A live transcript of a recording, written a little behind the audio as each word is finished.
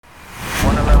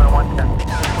Training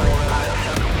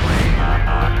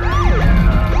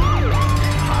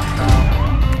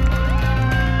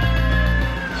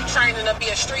to be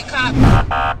a street cop.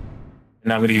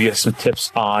 And I'm going to give you some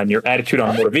tips on your attitude on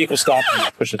a motor vehicle stop. I'm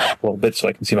going to push it up a little bit so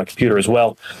I can see my computer as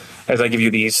well as I give you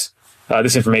this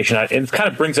information. And it kind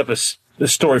of brings up this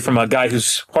story from a guy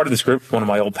who's part of this group, one of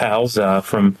my old pals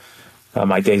from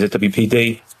my days at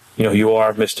WPD. You know who you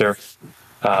are, Mr.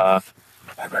 How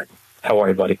are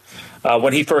you, buddy?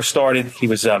 When he first started, he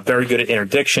was very good at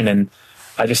interdiction. And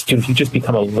if you just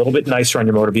become a little bit nicer on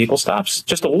your motor vehicle stops,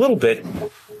 just a little bit,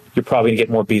 you're probably going to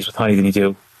get more bees with honey than you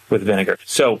do with vinegar.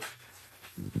 So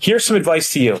here's some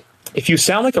advice to you. If you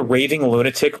sound like a raving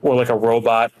lunatic or like a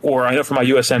robot, or I know from my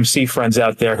USMC friends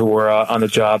out there who are on the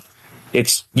job,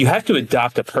 you have to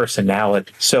adopt a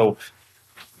personality. So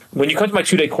when you come to my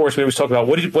 2-day course, we always talk about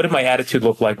what did my attitude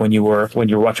look like when you were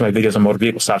watching my videos on motor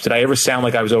vehicle stops? Did I ever sound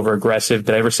like I was over aggressive?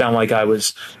 Did I ever sound like I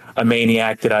was a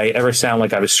maniac? Did I ever sound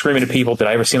like I was screaming at people? Did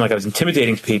I ever seem like I was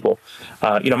intimidating to people?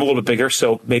 I'm a little bit bigger,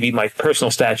 so maybe my personal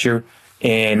stature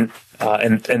and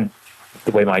the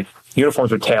way my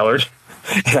uniforms were tailored,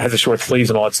 and I had the short sleeves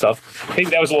and all that stuff, maybe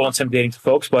that was a little intimidating to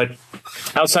folks. But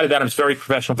outside of that, I'm just very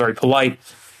professional, very polite.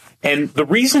 And the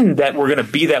reason that we're going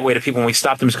to be that way to people when we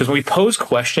stop them is because when we pose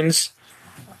questions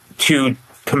to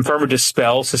confirm or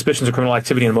dispel suspicions of criminal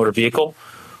activity in a motor vehicle,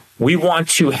 we want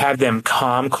to have them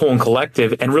calm, cool, and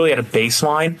collective, and really at a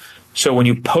baseline. So when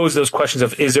you pose those questions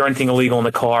of, is there anything illegal in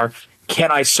the car?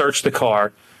 Can I search the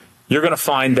car? You're going to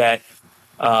find that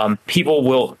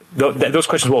those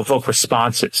questions will evoke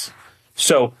responses.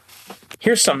 So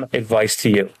here's some advice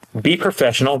to you. Be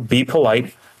professional, be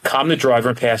polite, calm the driver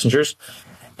and passengers.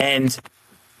 And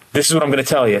this is what I'm going to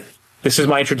tell you. This is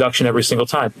my introduction every single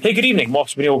time. Hey, good evening. Mark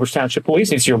Spinelli, Wilbur Township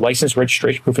Police. It's your license,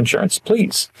 registration, proof, insurance,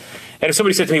 please. And if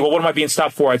somebody said to me, well, what am I being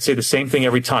stopped for? I'd say the same thing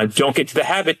every time. Don't get to the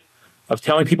habit of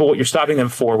telling people what you're stopping them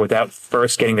for without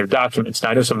first getting their documents. Now,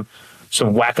 I know some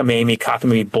whack-a-mamie,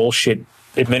 cockamamie bullshit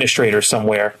administrator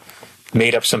somewhere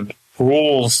made up some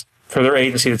rules for their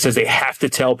agency that says they have to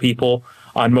tell people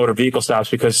on motor vehicle stops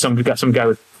because some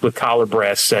guy with collar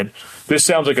brass said, this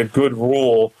sounds like a good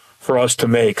rule for us to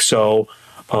make. So,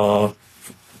 get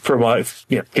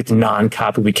the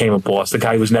non-cop who became a boss. The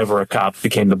guy who was never a cop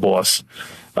became the boss.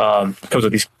 Comes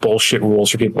with these bullshit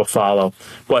rules for people to follow.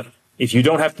 But if you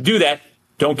don't have to do that,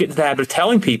 don't get into the habit of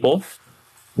telling people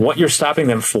what you're stopping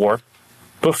them for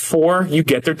before you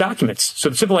get their documents. So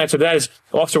the simple answer to that is,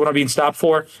 officer, what I'm being stopped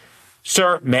for?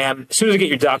 Sir, ma'am, as soon as I get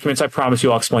your documents, I promise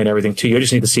you I'll explain everything to you. I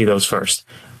just need to see those first.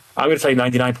 I'm going to tell you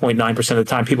 99.9% of the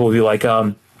time, people will be like,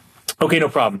 okay, no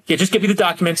problem. Yeah, just give me the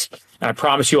documents, and I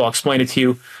promise you I'll explain it to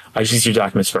you. I just need your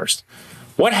documents first.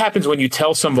 What happens when you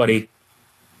tell somebody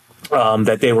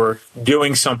that they were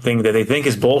doing something that they think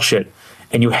is bullshit,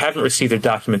 and you haven't received their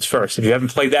documents first? If you haven't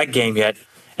played that game yet,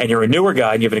 and you're a newer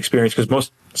guy and you haven't experienced, because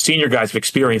most senior guys have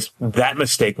experienced that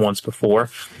mistake once before,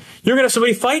 you're going to have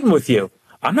somebody fighting with you.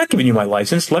 I'm not giving you my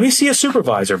license. Let me see a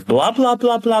supervisor. Blah, blah,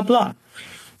 blah, blah, blah.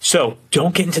 So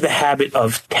don't get into the habit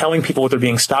of telling people what they're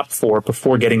being stopped for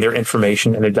before getting their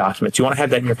information and their documents. You want to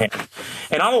have that in your hand.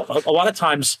 And a lot of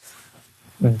times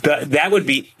that would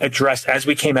be addressed as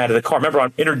we came out of the car. Remember,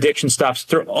 on interdiction stops,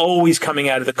 they're always coming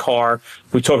out of the car.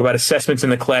 We talk about assessments in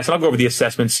the class, and I'll go over the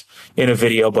assessments in a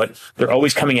video, but they're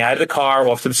always coming out of the car,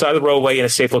 off to the side of the roadway in a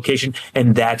safe location,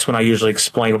 and that's when I usually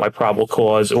explain what my probable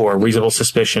cause or reasonable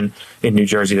suspicion in New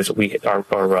Jersey. That's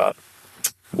what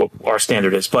our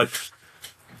standard is. But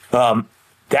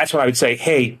that's when I would say,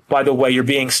 hey, by the way, you're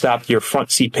being stopped. Your front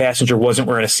seat passenger wasn't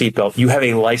wearing a seatbelt. You have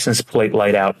a license plate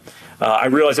light out. I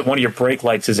realize that one of your brake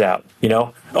lights is out, you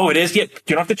know? Oh, it is? Yeah, you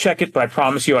don't have to check it, but I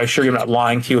promise you, I assure you I'm not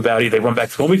lying to you about it. They run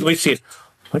back to, let me see it.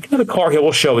 Like another car here,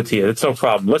 we'll show it to you. That's no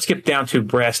problem. Let's get down to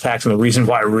brass tacks and the reason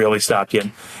why I really stopped you.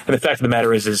 And the fact of the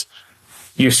matter is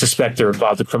you suspect they're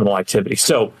involved in criminal activity.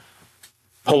 So,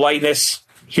 politeness,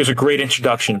 here's a great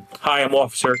introduction. Hi, I'm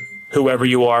Officer, whoever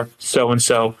you are,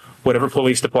 so-and-so, whatever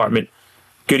police department.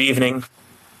 Good evening.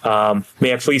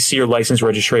 May I please see your license,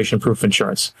 registration, proof of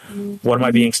insurance? What am I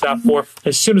being stopped for?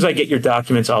 As soon as I get your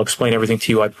documents, I'll explain everything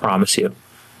to you. I promise you.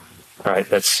 All right.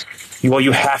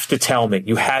 You have to tell me.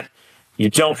 In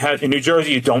New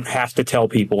Jersey, you don't have to tell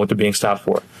people what they're being stopped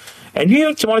for. And you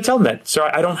want to tell them that.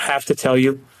 Sir, I don't have to tell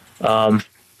you.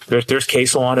 There's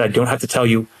case law on it. I don't have to tell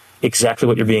you exactly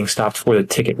what you're being stopped for. The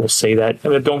ticket will say that. I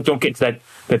mean, don't get to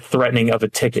that threatening of a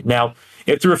ticket. Now,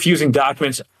 if they're refusing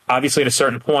documents, obviously at a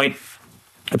certain point,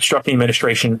 obstructing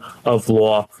administration of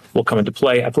law will come into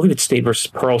play. I believe it's State versus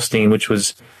Pearlstein, which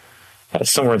was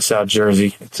somewhere in South Jersey.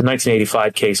 It's a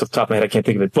 1985 case. Off the top of my head, I can't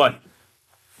think of it. But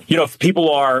if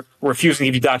people are refusing to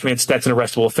give you documents, that's an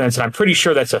arrestable offense. And I'm pretty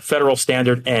sure that's a federal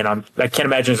standard. And I can't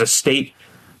imagine there's a state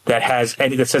that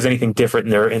says anything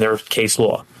different in their case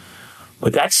law.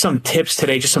 But that's some tips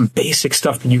today, just some basic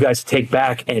stuff that you guys take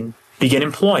back and begin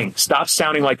employing. Stop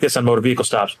sounding like this on motor vehicle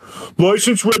stops.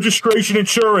 License, registration,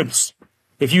 insurance.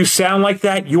 If you sound like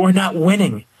that, you're not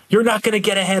winning. You're not going to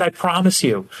get ahead, I promise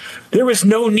you. There is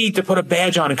no need to put a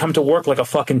badge on and come to work like a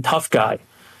fucking tough guy.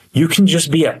 You can just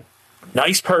be a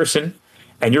nice person,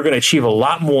 and you're going to achieve a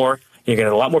lot more. You're going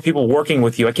to have a lot more people working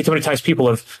with you. I can't tell how many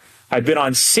times I've been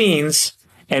on scenes,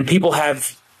 and people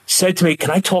have said to me,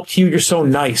 "Can I talk to you? You're so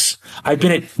nice." I've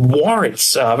been at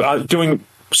warrants, doing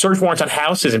search warrants on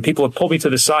houses, and people have pulled me to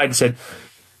the side and said,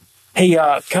 "Hey,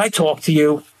 can I talk to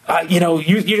you?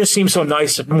 You just seem so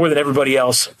nice more than everybody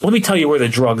else. Let me tell you where the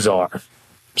drugs are."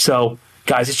 So,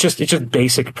 guys, it's just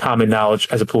basic common knowledge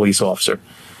as a police officer.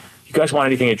 If you guys want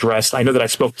anything addressed, I know that I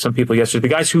spoke to some people yesterday.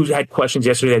 The guys who had questions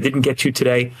yesterday I didn't get to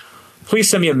today, please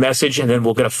send me a message and then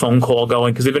we'll get a phone call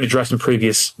going because they've been addressed in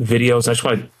previous videos. I just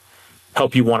want to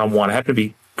help you one-on-one. I happen to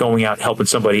be going out helping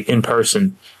somebody in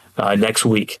person next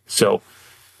week. So,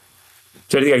 if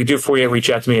there's anything I can do for you, reach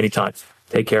out to me anytime.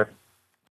 Take care.